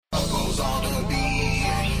Rose on the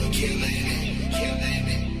beat, killing it, killing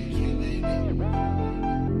it.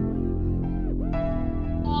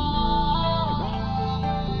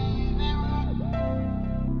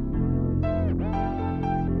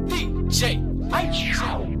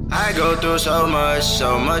 I go through so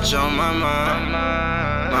much on my mind.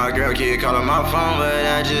 My girl keep calling my phone, but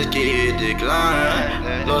I just get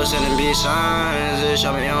declined. Lord sending me signs that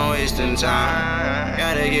show me I'm wasting time.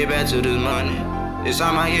 Gotta get back to this money. It's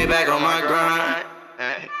time I get back on my grind.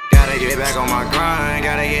 Gotta get back on my grind.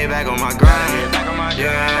 Gotta get back on my grind.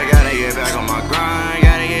 Yeah, gotta get back on my grind.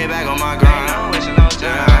 Gotta get back on my grind.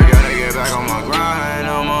 Yeah, I gotta get back on my grind.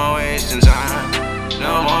 No more wasting time.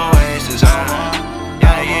 No more wasting time.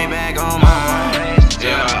 Gotta get back on mine.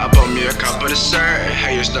 Yeah, I bought me a cup of the syrup.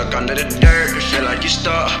 Hey, you stuck under the dirt. Feel like you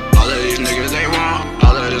stuck. All of these niggas they want.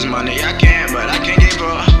 All of this money I can, but I can't give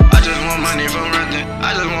up. I just want money for nothing.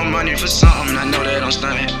 I just want money for something. I know that I'm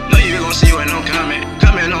stunning. Know you gon' see when I'm coming.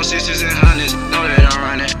 Coming on 60s and 100s. Know that I'm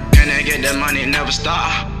running. Can they get that money? Never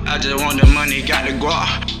stop. I just want the money, got the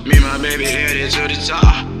guap. Me and my baby headed to the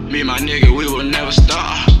top. Me and my nigga, we will never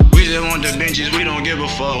stop. We just want the benches, we don't give a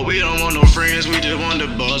fuck. We don't want no friends, we just want the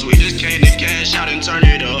buzz. We just came to cash out and turn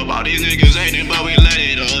it up. All these niggas hating, but we let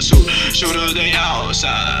it up. Shooters, they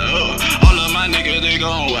outside. All of my niggas, they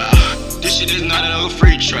gon' wild. This shit is not a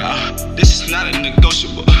free trial. This is not a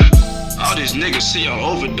negotiable. All these niggas see on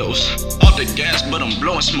overdose. Off the gas, but I'm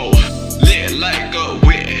blowing smoke. Lit like a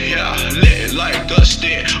whip, yeah, lit like a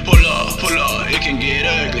stick. Pull up, it can get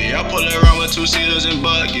ugly. I pull around with 2-seaters and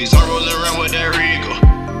buggies. I'm rolling around with that Regal.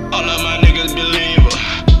 All of my niggas believe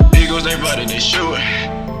her. Eagles, they ready, they shoot.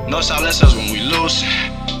 No silencers when we lose.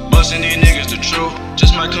 Bustin' these niggas the truth.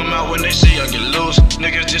 Just might come out when they see I get loose.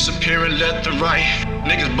 Niggas disappearing left and right.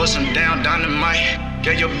 Niggas bustin' down dynamite.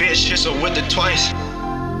 Get your bitch hit her with it twice.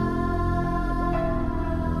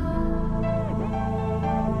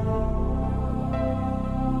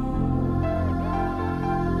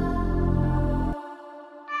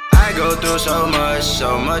 I go through so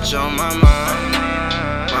much on my mind.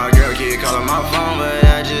 My girl keep calling my phone, but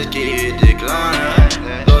I just get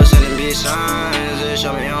declined. Lord sending me signs that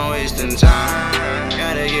show me I'm wasting time.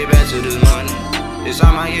 Gotta get back to this money. It's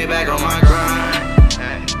time I get back on my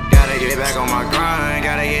grind. Gotta get back on my grind.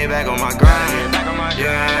 Gotta get back on my grind.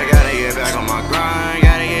 Yeah, gotta get back on my grind.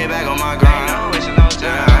 Gotta get back on my grind.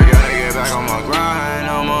 Yeah, I gotta get back on my grind.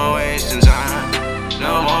 No more wasting time.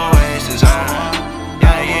 No more wasting time.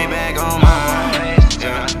 Gotta get back on mine.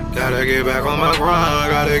 Yeah. Gotta get back on my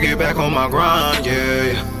grind, gotta get back on my grind,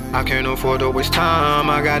 yeah. I can't afford to waste time,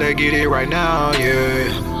 I gotta get it right now, yeah.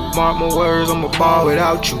 Mark my words, I'ma ball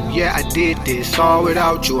without you. Yeah, I did this all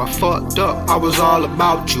without you. I fucked up, I was all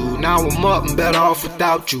about you. Now I'm up and better off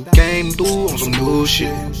without you. Came through on some new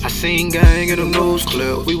shit. I seen gang in a news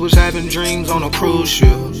clip. We was having dreams on a cruise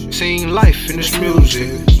ship. Seen life in this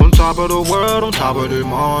music. On top of the world, on top of the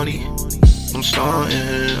money. I'm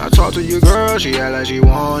stuntin'. I talked to your girl, she act like she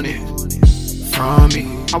want it from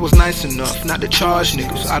me. I was nice enough not to charge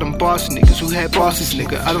niggas. I done boss niggas who had bosses,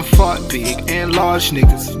 nigga. I done fought big and large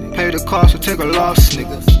niggas. Pay the cost or take a loss,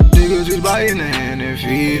 niggas. Niggas just biting the hand and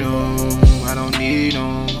feed 'em. I don't need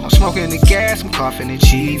 'em. I'm smoking the gas, I'm coughing and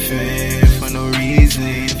chiefin' for no reason.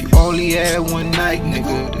 If you only had one night,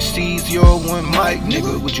 nigga, to seize your one mic,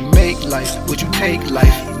 nigga. Would you make life? Would you take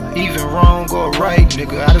life? Even wrong or right,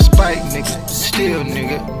 nigga, out of spite, nigga. Still,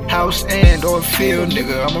 nigga, house and or field,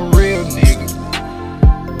 nigga. I'm a real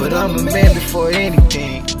nigga, but I'm a man before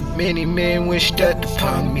anything. Many men wished death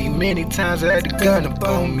upon me. Many times I had the gun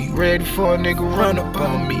upon me, ready for a nigga run up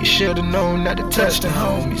on me. Should've known not to touch the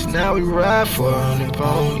homies. Now we ride for 100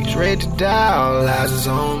 ponies, ready to die, all eyes is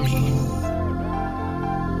on me.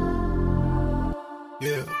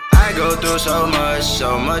 Yeah. I go through so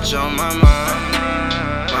much on my mind.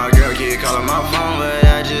 My girl keep calling my phone, but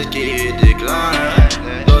I just get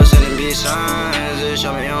declined. Lord sending me signs that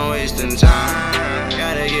show me I'm wasting time.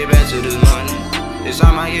 Gotta get back to this money. It's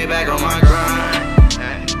time I get back on my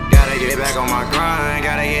grind. Gotta get back on my grind.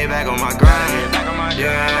 Gotta get back on my grind.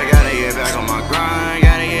 Yeah, I gotta